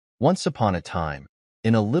Once upon a time,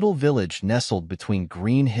 in a little village nestled between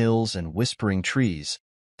green hills and whispering trees,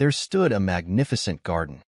 there stood a magnificent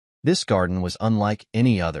garden. This garden was unlike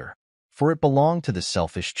any other, for it belonged to the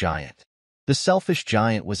selfish giant. The selfish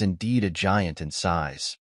giant was indeed a giant in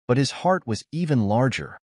size, but his heart was even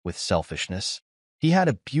larger with selfishness. He had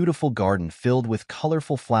a beautiful garden filled with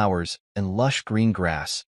colorful flowers and lush green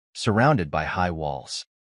grass, surrounded by high walls.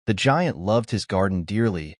 The giant loved his garden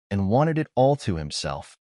dearly and wanted it all to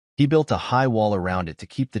himself. He built a high wall around it to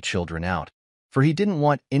keep the children out, for he didn't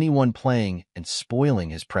want anyone playing and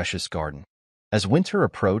spoiling his precious garden. As winter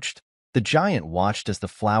approached, the giant watched as the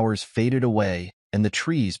flowers faded away and the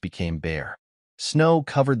trees became bare. Snow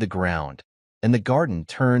covered the ground, and the garden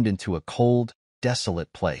turned into a cold,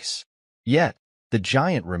 desolate place. Yet, the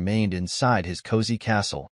giant remained inside his cozy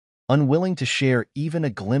castle, unwilling to share even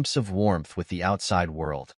a glimpse of warmth with the outside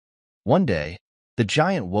world. One day, the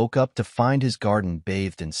giant woke up to find his garden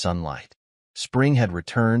bathed in sunlight. Spring had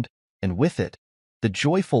returned, and with it, the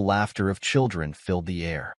joyful laughter of children filled the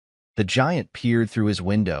air. The giant peered through his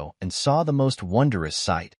window and saw the most wondrous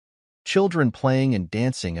sight: children playing and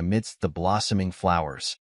dancing amidst the blossoming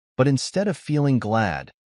flowers. But instead of feeling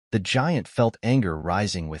glad, the giant felt anger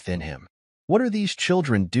rising within him. "What are these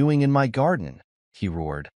children doing in my garden?" he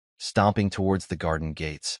roared, stomping towards the garden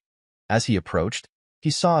gates. As he approached, he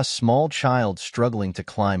saw a small child struggling to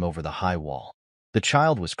climb over the high wall. The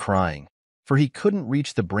child was crying, for he couldn't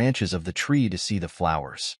reach the branches of the tree to see the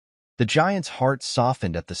flowers. The giant's heart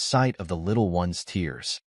softened at the sight of the little one's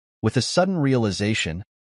tears. With a sudden realization,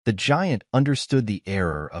 the giant understood the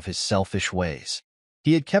error of his selfish ways.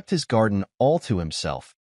 He had kept his garden all to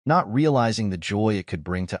himself, not realizing the joy it could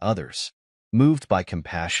bring to others. Moved by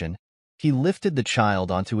compassion, he lifted the child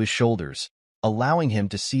onto his shoulders, allowing him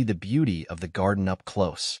to see the beauty of the garden up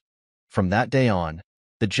close. From that day on,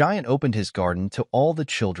 the giant opened his garden to all the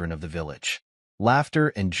children of the village. Laughter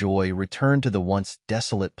and joy returned to the once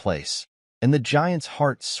desolate place, and the giant's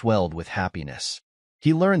heart swelled with happiness.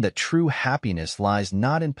 He learned that true happiness lies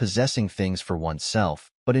not in possessing things for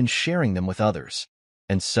oneself, but in sharing them with others.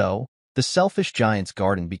 And so, the selfish giant's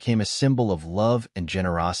garden became a symbol of love and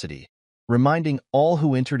generosity, reminding all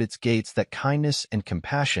who entered its gates that kindness and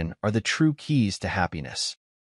compassion are the true keys to happiness.